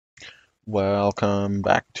Welcome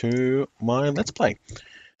back to my Let's Play.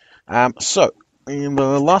 So, in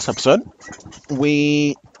the last episode,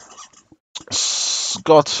 we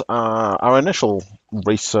got our initial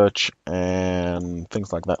research and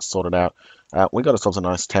things like that sorted out. We got ourselves a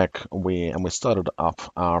nice tech, and we started up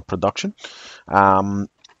our production. Um,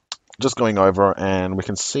 just going over, and we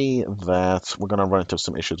can see that we're going to run into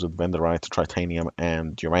some issues with vendorite, titanium,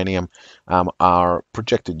 and uranium. Our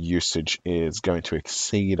projected usage is going to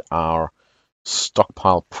exceed our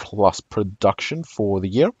stockpile plus production for the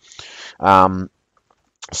year. Um,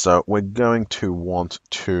 so we're going to want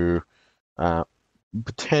to uh,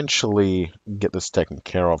 potentially get this taken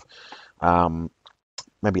care of. Um,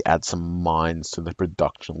 Maybe add some mines to the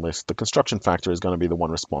production list. The construction factory is going to be the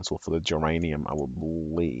one responsible for the geranium, I would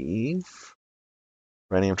believe.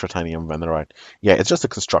 Uranium, titanium, vendorite. Yeah, it's just a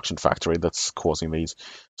construction factory that's causing these.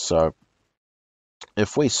 So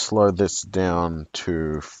if we slow this down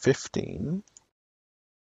to 15,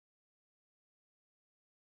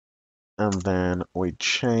 and then we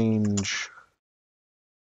change.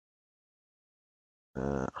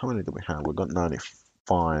 How many do we have? We've got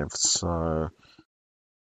 95, so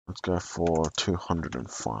let's go for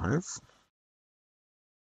 205.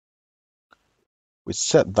 We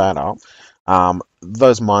set that up.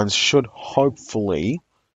 Those mines should hopefully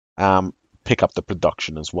pick up the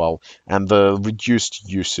production as well, and the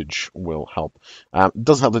reduced usage will help. It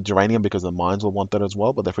doesn't help the geranium because the mines will want that as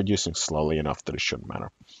well, but they're producing slowly enough that it shouldn't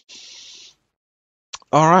matter.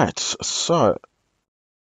 All right, so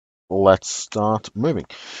let's start moving.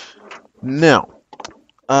 Now,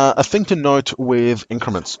 a thing to note with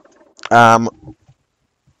increments.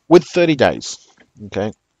 With 30 days,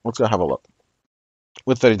 okay, let's go have a look.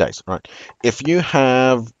 With 30 days, right? If you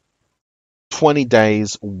have 20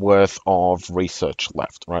 days worth of research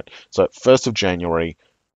left, right? So 1st of January,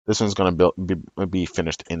 this one's going to be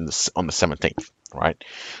finished on the 17th, right?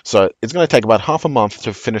 So it's going to take about half a month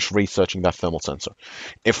to finish researching that thermal sensor.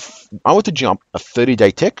 If I were to jump a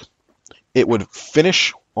 30-day tick, it would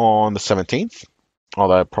finish on the 17th,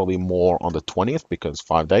 although probably more on the 20th because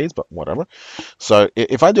 5 days, but whatever. So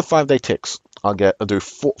if I do 5-day ticks, I'll do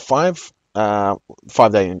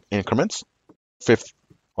 5-day increments, 5th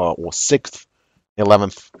or 6th,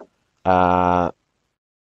 11th,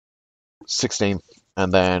 16th,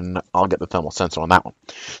 and then I'll get the thermal sensor on that one.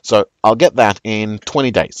 So I'll get that in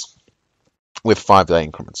 20 days with 5-day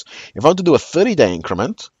increments. If I want to do a 30-day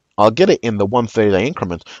increment, I'll get it in the 1 30-day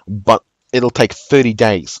increment, but it'll take 30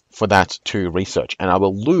 days for that to research, and I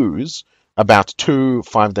will lose about 2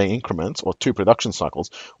 5-day increments or 2 production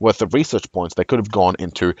cycles worth of research points that could have gone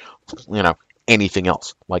into, anything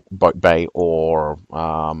else, like Boat Bay or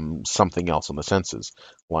something else on the sensors,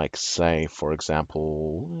 like, say, for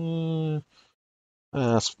example,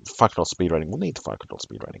 fire control speed rating. We'll need the fire control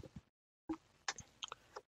speed rating.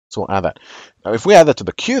 So we'll add that. Now, if we add that to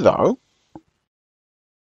the queue, though,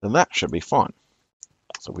 then that should be fine.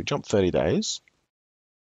 So we jump 30 days.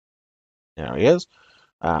 There he is.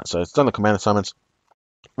 So it's done the command assignments.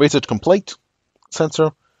 Research complete.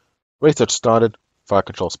 Sensor. Research started. Fire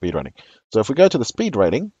control speed rating. So if we go to the speed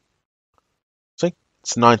rating, see,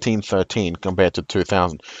 it's 1913 compared to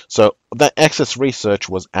 2000. So that excess research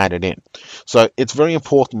was added in. So it's very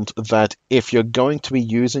important that if you're going to be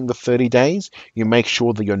using the 30 days, you make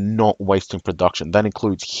sure that you're not wasting production. That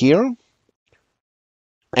includes here,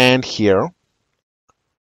 and here,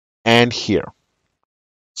 and here.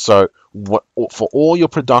 So for all your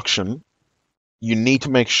production, you need to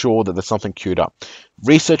make sure that there's something queued up.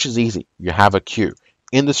 Research is easy. You have a queue.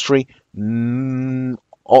 Industry, not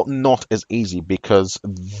as easy because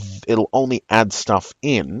it'll only add stuff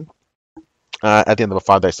in at the end of a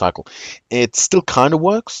 5-day cycle. It still kind of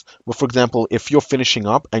works, but for example, if you're finishing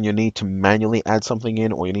up and you need to manually add something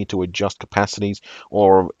in, or you need to adjust capacities,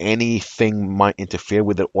 or anything might interfere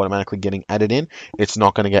with it automatically getting added in, it's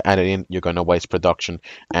not going to get added in. You're going to waste production,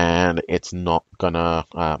 and it's not going to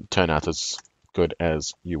turn out as good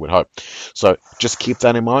as you would hope. So just keep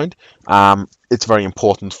that in mind. It's very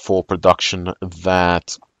important for production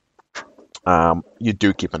that you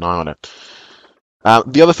do keep an eye on it.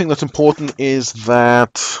 The other thing that's important is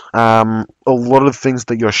that a lot of the things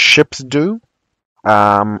that your ships do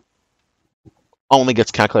only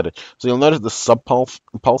gets calculated. So you'll notice the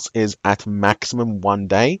subpulse is at maximum 1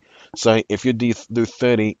 day. So if you do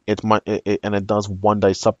 30, and it does 1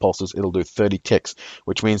 day subpulses, it'll do 30 ticks,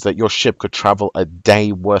 which means that your ship could travel a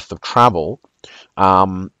day worth of travel,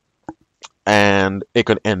 and it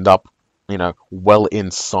could end up well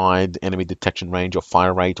inside enemy detection range or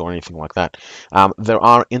fire rate or anything like that. There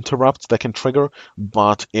are interrupts that can trigger,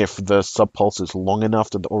 but if the subpulse is long enough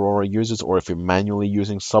that the Aurora uses, or if you're manually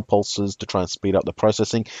using subpulses to try and speed up the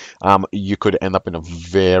processing, you could end up in a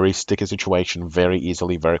very sticky situation very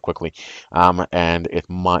easily, very quickly, and it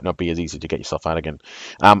might not be as easy to get yourself out again.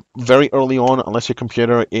 Very early on, unless your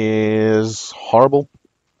computer is horrible,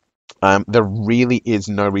 there really is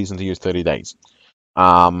no reason to use 30 days.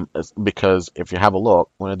 Because if you have a look,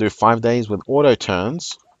 when I do 5 days with auto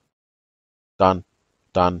turns, done,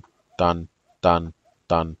 done, done, done,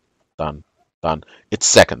 done, done, done. It's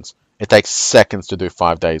seconds. It takes seconds to do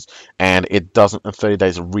 5 days, and it doesn't. 30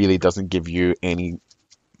 days really doesn't give you any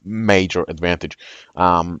major advantage.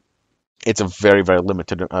 It's a very, very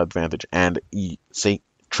limited advantage, and you see,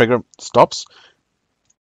 trigger stops.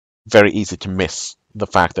 Very easy to miss the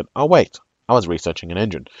fact that, oh wait, I was researching an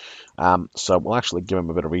engine. So we'll actually give him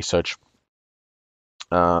a bit of research.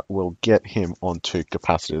 We'll get him onto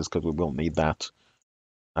capacitors because we will need that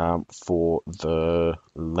for the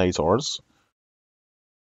lasers.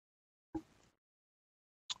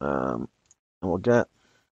 And we'll get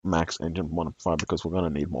max engine 1.5 because we're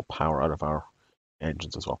going to need more power out of our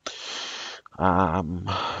engines as well.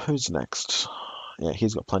 Who's next? Yeah,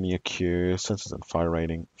 he's got plenty of Q, sensors and fire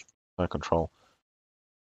rating, fire control.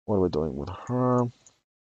 What are we doing with her?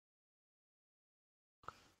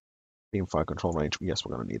 Beam fire control range. Yes,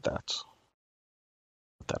 we're going to need that.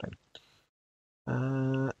 Put that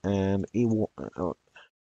in. And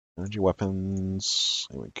energy weapons.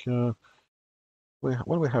 There we go.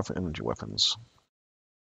 What do we have for energy weapons?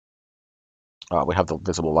 We have the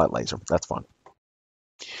visible light laser. That's fine.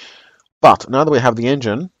 But now that we have the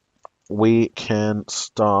engine, we can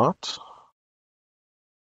start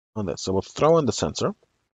on this. So we'll throw in the sensor,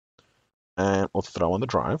 and we'll throw in the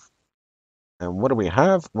drive. And what do we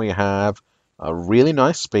have? We have a really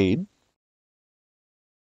nice speed.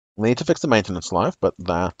 We need to fix the maintenance life, but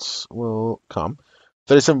that will come.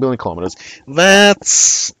 37 billion kilometers.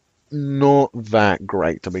 That's not that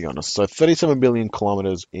great, to be honest. So 37 billion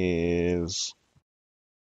kilometers is...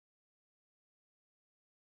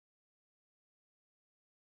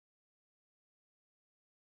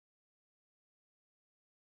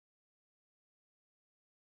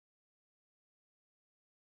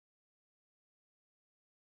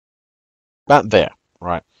 about there,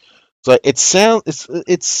 right? So it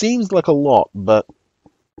seems like a lot, but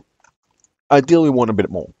ideally we want a bit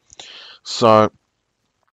more. So,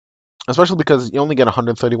 especially because you only get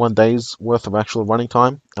 131 days worth of actual running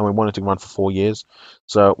time, and we want it to run for 4 years.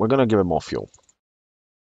 So we're going to give it more fuel.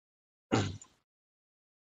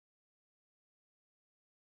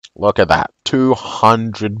 Look at that,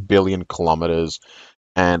 200 billion kilometers,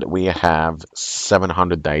 and we have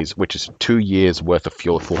 700 days, which is 2 years worth of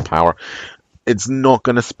fuel at full power. It's not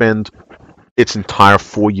going to spend its entire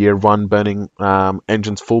 4-year run burning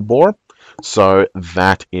engines full bore, so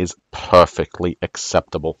that is perfectly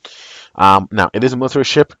acceptable. Now, it is a military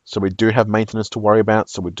ship, so we do have maintenance to worry about,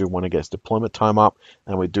 so we do want to get its deployment time up,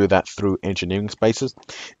 and we do that through engineering spaces.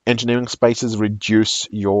 Engineering spaces reduce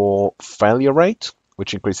your failure rate,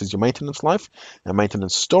 which increases your maintenance life, and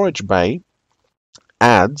maintenance storage bay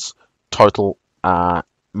adds total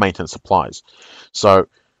maintenance supplies. So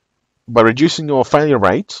by reducing your failure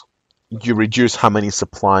rate, you reduce how many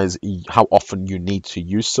supplies, how often you need to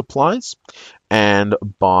use supplies, and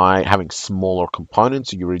by having smaller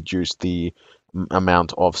components, you reduce the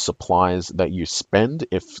amount of supplies that you spend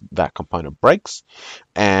if that component breaks,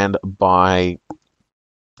 and by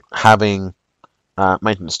having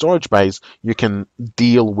maintenance storage bays, you can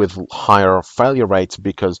deal with higher failure rates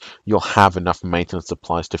because you'll have enough maintenance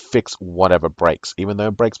supplies to fix whatever breaks. Even though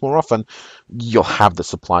it breaks more often, you'll have the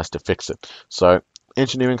supplies to fix it. So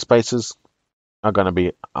engineering spaces are going to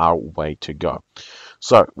be our way to go.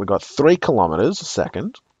 So we've got 3 kilometers a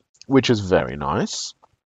second, which is very nice.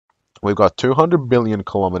 We've got 200 billion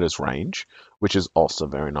kilometers range, which is also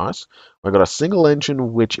very nice. We've got a single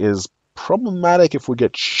engine, which is problematic if we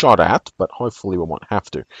get shot at, but hopefully we won't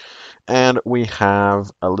have to. And we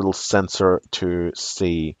have a little sensor to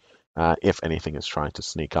see if anything is trying to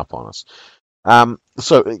sneak up on us.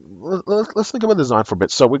 So let's think about the design for a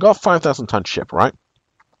bit. So we got 5,000 ton ship, right?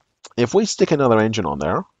 If we stick another engine on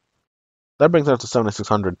there, that brings it up to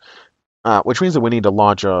 7,600, which means that we need a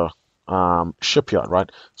larger shipyard,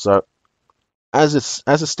 right? So as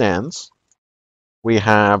it stands, we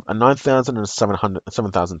have a 9,000 and a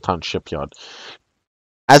 7,000 ton shipyard.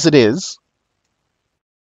 As it is,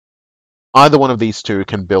 either one of these two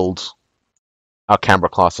can build our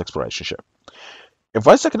Canberra class exploration ship. If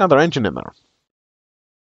I stick another engine in there,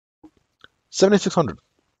 7,600.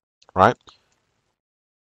 right?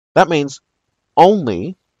 That means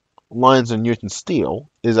only Lyons and Newton Steel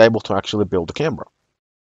is able to actually build a Canberra.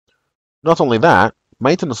 Not only that,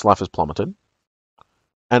 maintenance life has plummeted,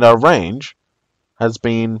 and our range has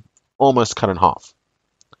been almost cut in half.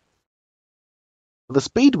 The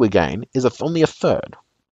speed we gain is only a third.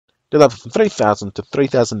 They'll have 3,000 to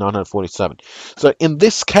 3,947. So in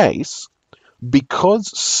this case,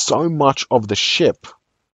 because so much of the ship,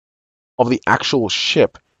 of the actual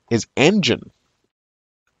ship, is engine,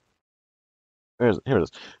 here it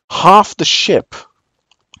is, half the ship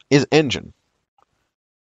is engine.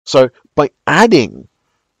 So by adding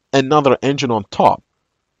another engine on top,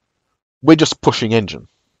 we're just pushing engine.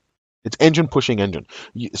 It's engine pushing engine.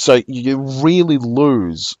 So you really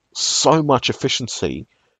lose so much efficiency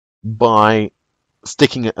by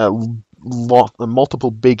sticking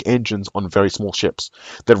multiple big engines on very small ships.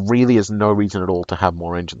 There really is no reason at all to have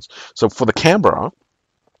more engines. So for the Canberra,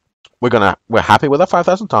 we're happy with our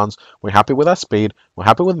 5,000 tons. We're happy with our speed. We're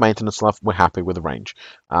happy with maintenance life. We're happy with the range.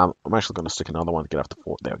 I'm actually going to stick another one to get up to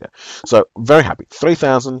 4. There we go. So very happy.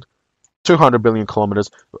 3,200 billion kilometers.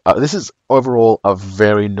 This is overall a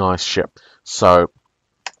very nice ship. So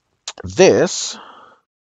this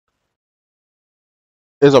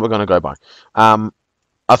is what we're going to go by. Our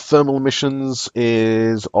thermal emissions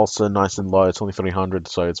is also nice and low. It's only 300,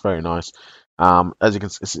 so it's very nice. As you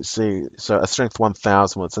can see, so a strength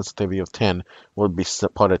 1000 with sensitivity of 10 would be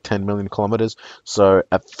spotted at 10 million kilometers. So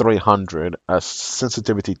at 300, a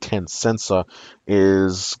sensitivity 10 sensor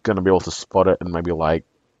is going to be able to spot it in maybe like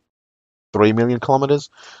 3 million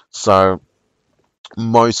kilometers. So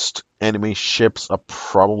most enemy ships are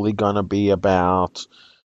probably going to be about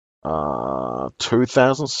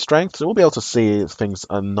 2,000 strength, so we'll be able to see things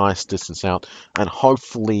a nice distance out, and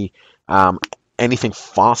hopefully anything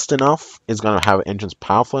fast enough is going to have engines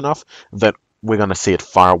powerful enough that we're going to see it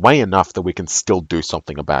far away enough that we can still do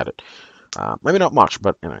something about it. Maybe not much,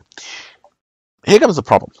 but you know. Here comes the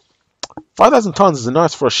problem. 5,000 tons is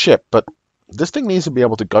nice for a ship, but this thing needs to be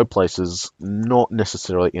able to go places not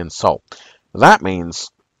necessarily in Seoul. That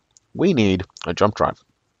means we need a jump drive.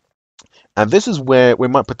 And this is where we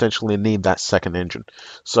might potentially need that second engine.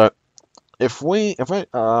 So if we'll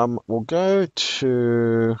go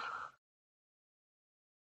to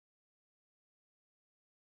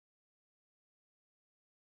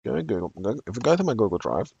Google. If we go to my Google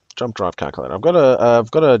Drive, jump drive calculator. I've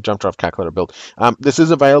got a jump drive calculator built. This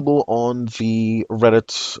is available on the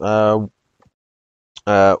Reddit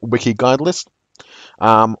wiki guide list.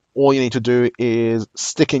 All you need to do is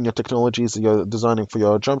stick in your technologies that you're designing for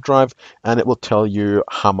your jump drive, and it will tell you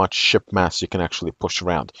how much ship mass you can actually push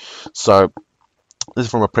around. So this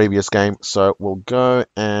is from a previous game, so we'll go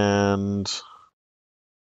and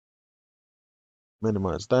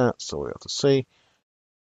minimize that so we have to see.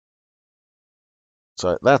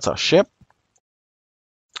 So that's our ship.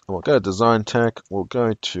 We'll go to design tech, we'll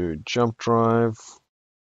go to jump drive,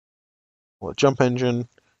 or jump engine.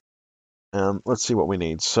 Let's see what we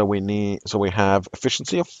need. So we have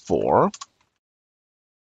efficiency of 4,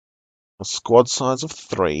 a squad size of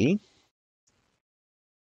 3,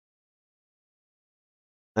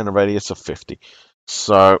 and a radius of 50.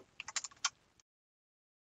 So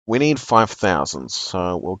we need 5,000.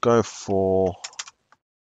 So we'll go for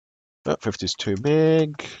 50 is too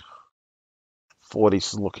big. 40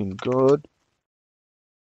 is looking good.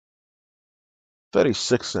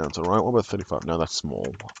 36 sounds alright. What about 35? No, that's small.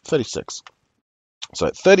 36. So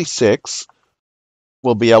 36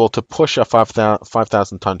 will be able to push a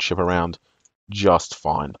 5,000 ton ship around just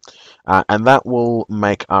fine. And that will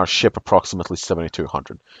make our ship approximately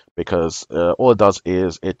 7,200, because all it does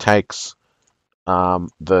is it takes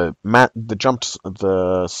the maximum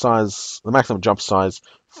jump size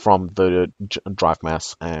from the drive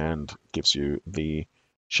mass and gives you the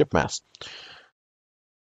ship mass.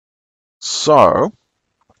 So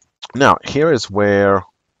now here is where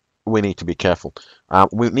we need to be careful.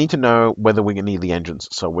 We need to know whether we need the engines.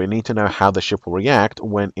 So we need to know how the ship will react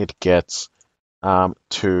when it gets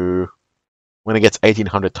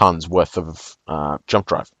 1,800 tons worth of jump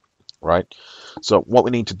drive, right? So what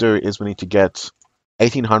we need to do is we need to get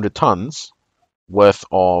 1,800 tons worth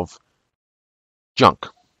of junk.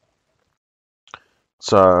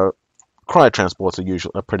 So cryo transports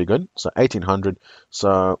are pretty good. So 1,800.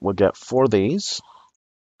 So we'll get 4 of these.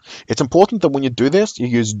 It's important that when you do this, you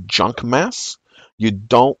use junk mass. You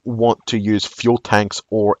don't want to use fuel tanks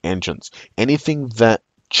or engines. Anything that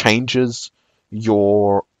changes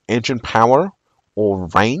your engine power or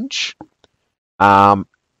range, you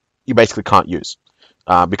basically can't use.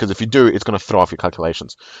 Because if you do, it's going to throw off your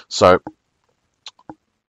calculations. So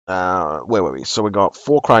where were we? So we got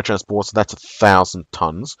 4 cryo transports. That's 1,000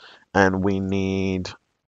 tons, and we need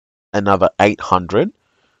another 800.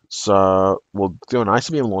 So we'll do an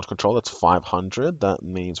ICBM launch control. That's 500. That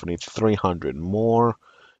means we need 300 more.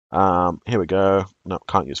 Here we go. No,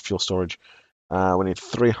 can't use fuel storage. We need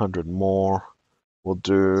 300 more. We'll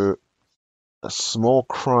do a small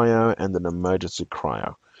cryo and an emergency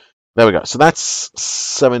cryo. There we go. So that's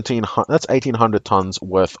 1700. That's 1,800 tons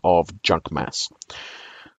worth of junk mass.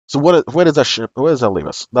 So where does that ship? Where does that leave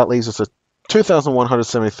us? That leaves us at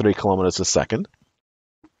 2,173 kilometers a second,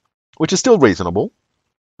 which is still reasonable.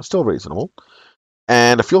 Still reasonable,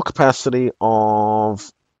 and a fuel capacity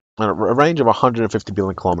of a range of 150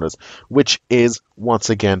 billion kilometers, which is once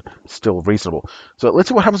again still reasonable. So let's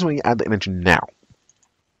see what happens when you add the engine now.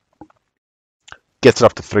 Gets it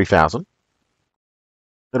up to 3,000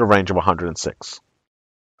 at a range of 106.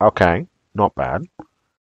 Okay, not bad.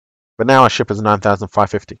 But now our ship is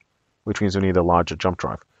 9,550, which means we need a larger jump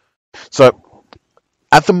drive. So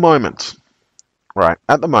at the moment,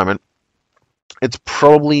 it's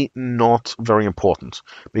probably not very important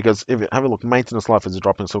because if you have a look, maintenance life is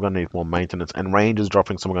dropping, so we're going to need more maintenance, and range is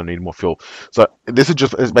dropping, so we're going to need more fuel. So this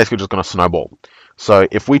is basically just going to snowball. So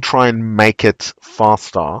if we try and make it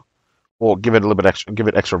faster, or give it a little bit extra, give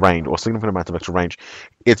it extra range, or a significant amount of extra range,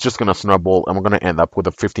 it's just going to snowball, and we're going to end up with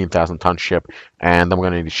a 15,000-ton ship, and then we're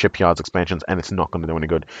going to need shipyards expansions, and it's not going to do any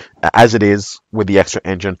good. As it is with the extra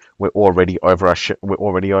engine, we're already over our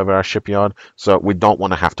shipyard, so we don't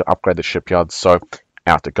want to have to upgrade the shipyard. So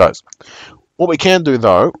out it goes. What we can do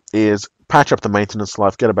though is patch up the maintenance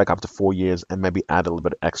life, get it back up to 4 years, and maybe add a little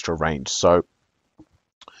bit of extra range. So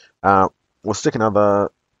we'll stick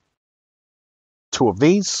another 2 of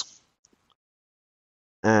these.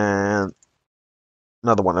 And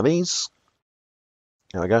another one of these.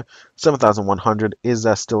 There we go. 7,100. Is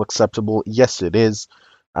that still acceptable? Yes, it is.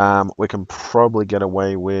 We can probably get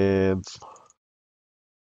away with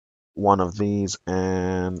one of these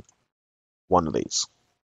and one of these.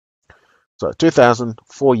 So 2,000,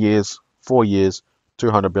 4 years,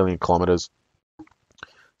 200 billion kilometers,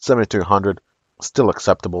 7,200. Still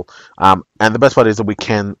acceptable. And the best part is that we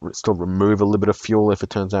can still remove a little bit of fuel if it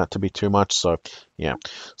turns out to be too much. So yeah.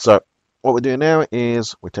 So what we do now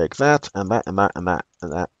is we take that and that and that and that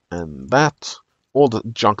and that and that, all the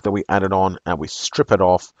junk that we added on, and we strip it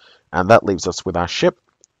off, and that leaves us with our ship.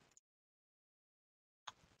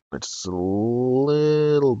 It's a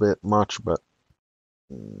little bit much, but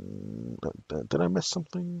did I miss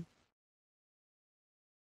something?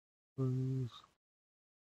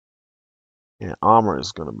 Yeah, armor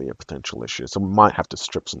is going to be a potential issue, so we might have to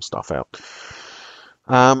strip some stuff out.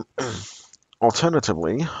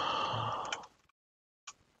 Alternatively,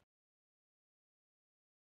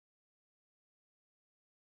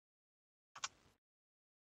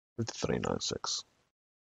 396.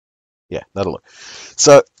 Yeah, that'll look.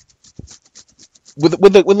 So with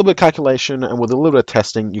a little bit of calculation and with a little bit of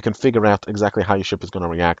testing, you can figure out exactly how your ship is going to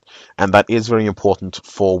react, and that is very important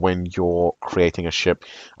for when you're creating a ship,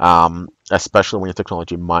 especially when your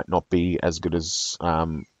technology might not be as good as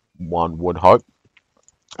one would hope.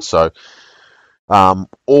 So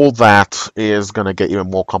all that is going to get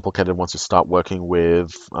even more complicated once you start working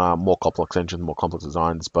with more complex engines, more complex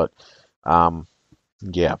designs. But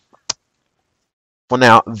yeah, for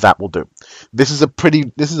now, that will do. This is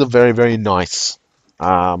a very, very nice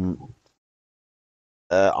ion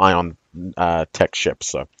tech ship.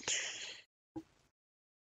 So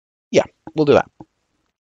yeah, we'll do that.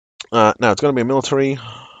 Now it's going to be a military.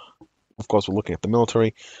 Of course, we're looking at the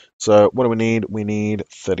military. So what do we need? We need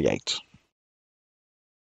 38.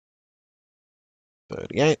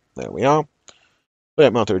 38. There we are.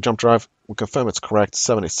 38 military jump drive. We'll confirm it's correct.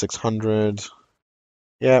 7,600.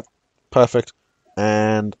 Yep, perfect.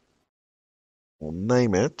 And we'll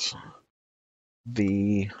name it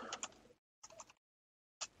the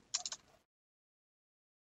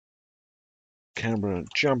Canberra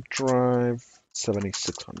jump drive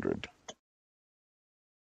 7,600.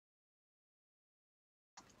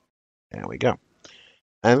 There we go.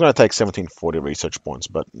 And it's going to take 1,740 research points,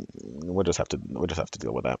 but we'll just have to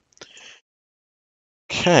deal with that.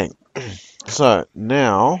 Okay, so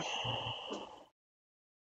now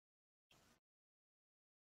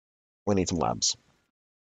we need some labs.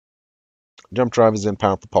 Jump drive is in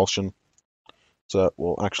power propulsion, so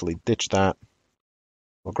we'll actually ditch that.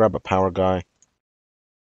 We'll grab a power guy,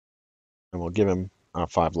 and we'll give him our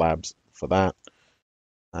 5 labs for that.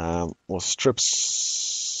 We'll strip.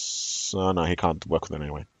 Oh no, he can't work with it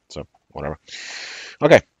anyway, so whatever.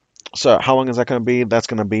 Okay, so how long is that going to be? That's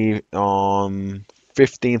going to be on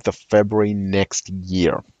 15th of February next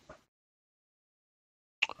year.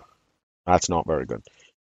 That's not very good.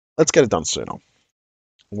 Let's get it done sooner.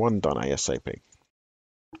 One done ASAP.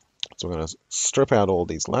 So we're going to strip out all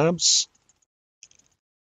these labs,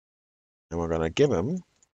 and we're going to give them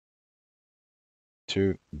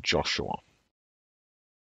to Joshua.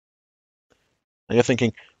 And you're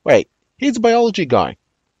thinking, wait, he's a biology guy.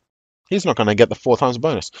 He's not going to get the 4 times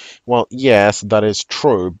bonus. Well, yes, that is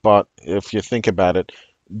true, but if you think about it,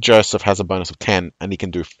 Joseph has a bonus of 10, and he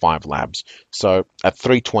can do 5 labs. So at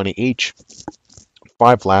 320 each,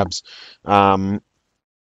 5 labs,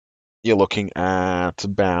 you're looking at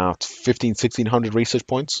about 1,500 research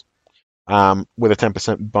points. With a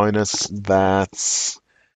 10% bonus, that's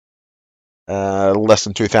less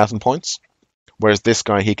than 2,000 points. Whereas this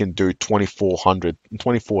guy, he can do 2,400,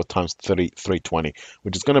 24 times 320,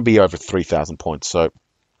 which is going to be over 3,000 points. So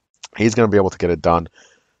he's going to be able to get it done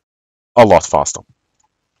a lot faster,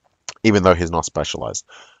 even though he's not specialized.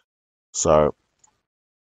 So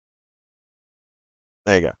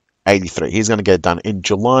there you go, 83. He's going to get it done in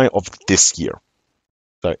July of this year.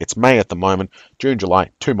 So it's May at the moment, June, July,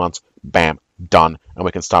 2 months, bam, done. And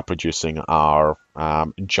we can start producing our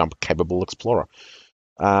jump-capable explorer.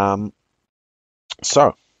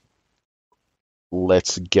 So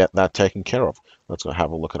let's get that taken care of. Let's go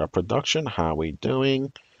have a look at our production. How are we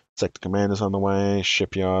doing? Sector commanders on the way.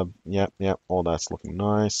 Shipyard. Yep. All that's looking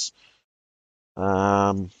nice.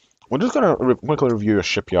 We're just going to quickly review a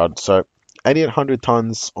shipyard. So 8,800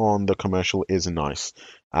 tons on the commercial is nice.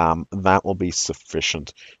 That will be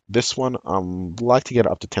sufficient. This one, I'd like to get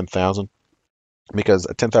it up to 10,000 because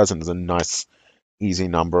 10,000 is a nice, easy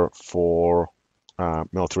number for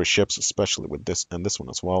military ships, especially with this and this one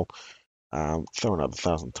as well. Throw another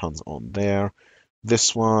 1,000 tons on there.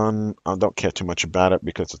 This one, I don't care too much about it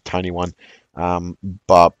because it's a tiny one.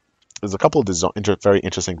 But there's a couple of very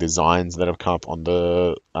interesting designs that have come up on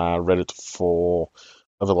the Reddit over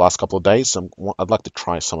the last couple of days. So I'd like to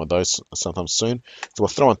try some of those sometime soon. So we'll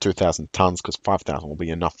throw on 2,000 tons because 5,000 will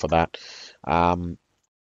be enough for that. I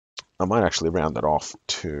might actually round that off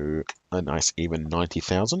to a nice even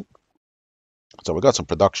 90,000. So we've got some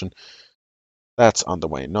production. That's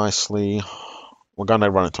underway nicely. We're going to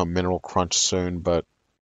run into a mineral crunch soon, but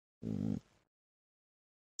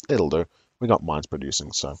it'll do. We got mines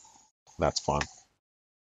producing, so that's fine.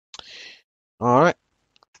 All right,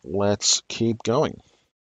 let's keep going.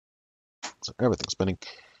 So everything's spinning.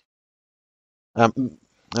 I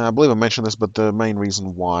believe I mentioned this, but the main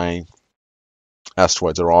reason why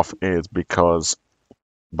asteroids are off is because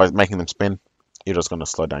by making them spin, you're just going to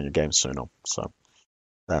slow down your game sooner. So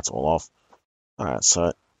that's all off. All right,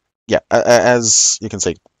 so yeah, as you can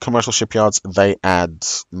see, commercial shipyards, they add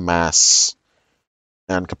mass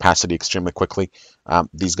and capacity extremely quickly.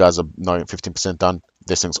 These guys are not 15% done.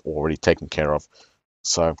 This thing's already taken care of.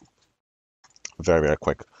 So very, very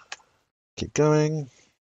quick. Keep going.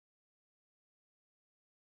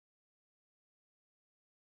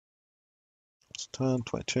 It's turn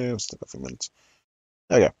 22, still got a few minutes.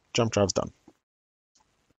 There we go, jump drive's done.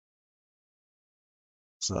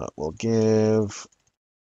 So we'll give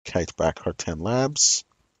Kate back her 10 labs.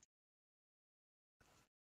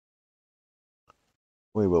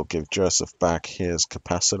 We will give Joseph back his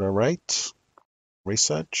capacitor rate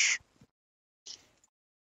research.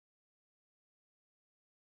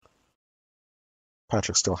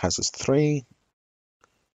 Patrick still has his 3.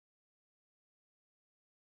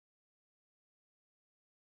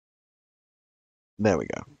 There we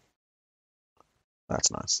go.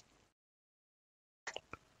 That's nice.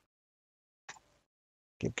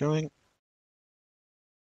 Keep going.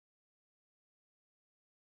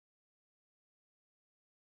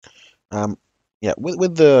 Yeah,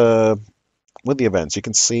 with the events, you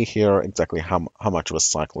can see here exactly how much of a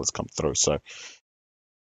cycle has come through. So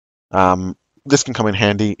this can come in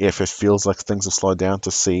handy if it feels like things have slowed down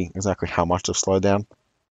to see exactly how much they've slowed down.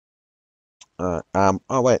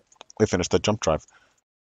 Oh wait, we finished the jump drive.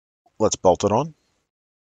 Let's bolt it on.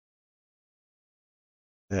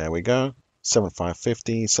 There we go.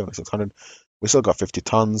 7550, 7600. We still got 50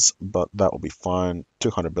 tons, but that will be fine.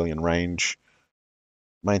 200 billion range.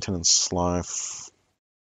 Maintenance life.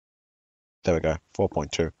 There we go.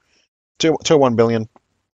 4.2. 2.1 billion.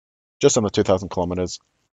 Just under 2,000 kilometers.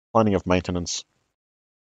 Plenty of maintenance.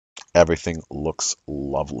 Everything looks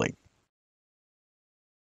lovely.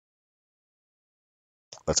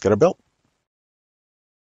 Let's get her built.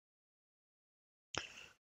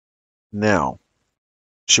 Now,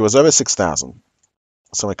 she was over 6,000,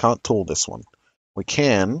 so we can't tool this one. We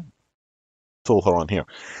can tool her on here.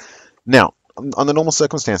 Now, under normal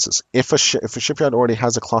circumstances, if a shipyard already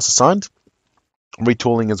has a class assigned,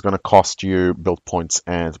 retooling is going to cost you build points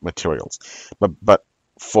and materials. But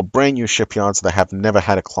for brand new shipyards that have never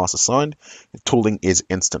had a class assigned, tooling is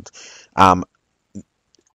instant. Um,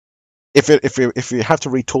 if you have to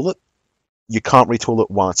retool it, you can't retool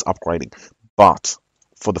it while it's upgrading. But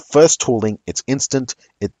for the first tooling, it's instant.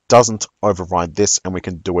 It doesn't override this, and we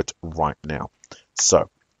can do it right now. So,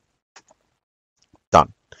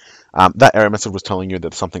 done. That error message was telling you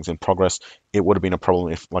that something's in progress. It would have been a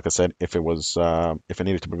problem if, like I said, if it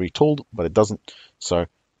needed to be retooled, but it doesn't. So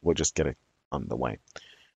we'll just get it underway.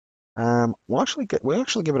 We'll actually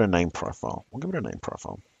give it a name profile. We'll give it a name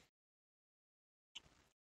profile.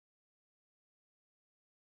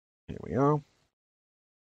 Here we are.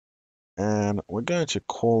 And we're going to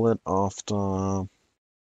call it after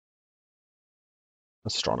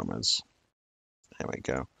astronomers. There we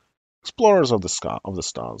go. Explorers of the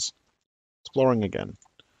stars. Exploring again.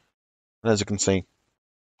 And as you can see,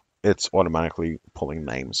 it's automatically pulling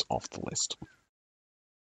names off the list.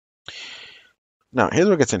 Now, here's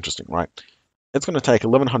where it gets interesting, right? It's going to take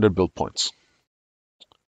 1100 build points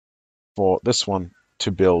for this one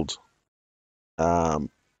to build a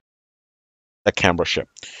Canberra ship.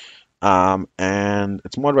 And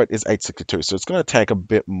its mod rate is 862, so it's going to take a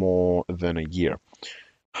bit more than a year.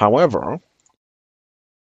 However,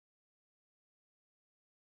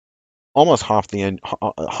 almost half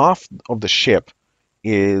of the ship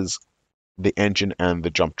is the engine and the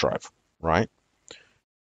jump drive, right?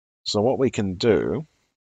 So what we can do,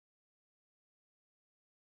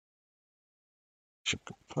 ship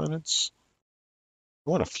components,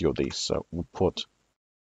 I want a few of these, so we'll put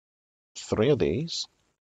 3 of these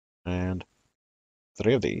and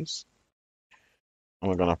 3 of these, and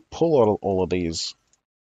we're going to pull all of these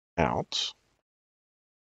out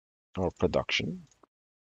of production.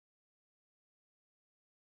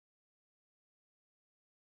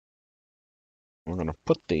 We're going to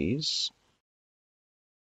put these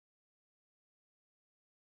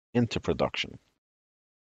into production.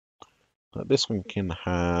 So this one can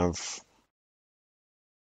have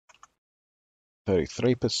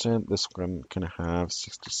 33%, this one can have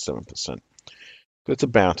 67%. So it's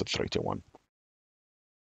about a 3-to-1.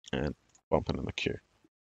 And bump it in the queue.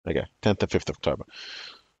 Okay, 10th to 5th of October.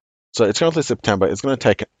 So it's currently September. It's going to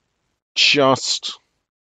take just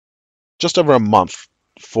over a month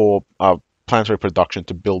for planetary production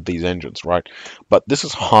to build these engines, right? But this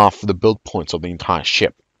is half the build points of the entire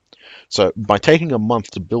ship. So by taking a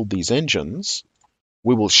month to build these engines,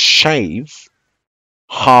 we will shave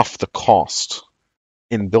half the cost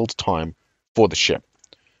in build time for the ship,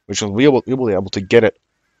 which will we'll be able to get it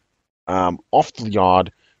off the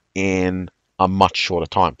yard in a much shorter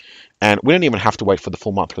time. And we don't even have to wait for the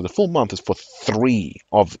full month, because the full month is for 3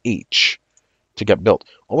 of each to get built.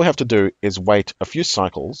 All we have to do is wait a few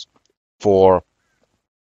cycles for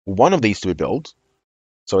 1 of these to be built,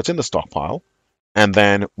 so it's in the stockpile, and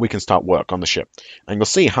then we can start work on the ship. And you'll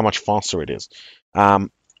see how much faster it is.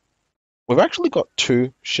 We've actually got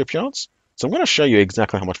 2 shipyards, so I'm going to show you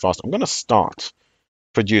exactly how much faster. I'm going to start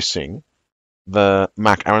producing the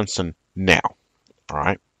Mac Aronson now. All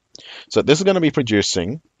right. So this is going to be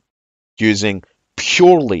producing using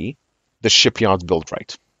purely the shipyard's build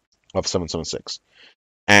rate of 776.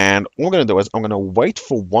 And what I'm going to do is I'm going to wait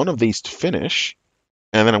for 1 of these to finish,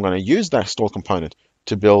 and then I'm going to use that stored component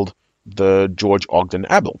to build the George Ogden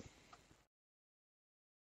Able.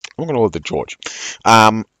 I'm going to load the George.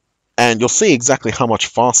 And you'll see exactly how much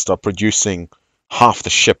faster producing half the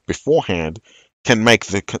ship beforehand can make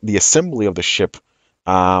the assembly of the ship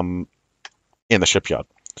in the shipyard.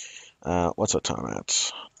 What's our time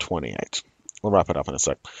at? 28. We'll wrap it up in a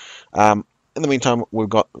sec. In the meantime, we've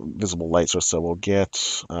got visible laser, so we'll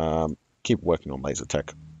keep working on laser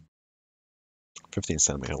tech. 15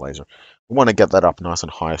 centimeter laser. We want to get that up nice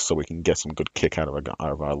and high so we can get some good kick out of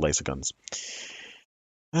our laser guns.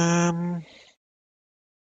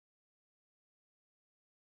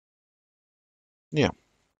 Yeah,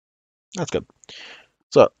 that's good.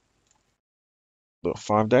 So, the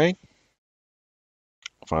 5-day,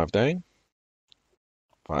 5-day,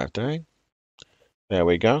 5-day. There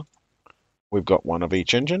we go. We've got 1 of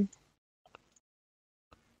each engine.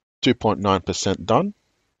 2.9% done.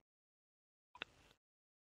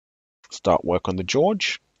 Start work on the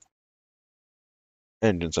George.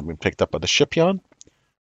 Engines have been picked up by the shipyard.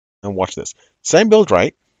 And watch this. Same build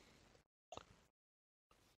rate.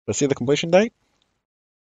 Let's see the completion date.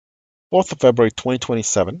 4th of February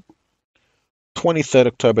 2027. 23rd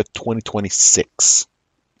October 2026.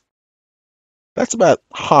 That's about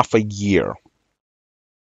half a year.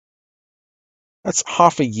 That's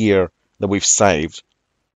half a year that we've saved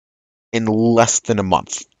in less than a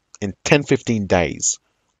month, in 10-15 days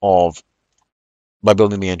by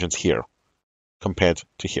building the engines here. compared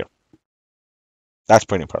to here. That's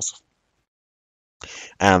pretty impressive.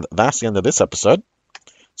 And that's the end of this episode.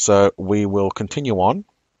 So we will continue on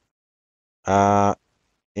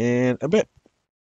in a bit.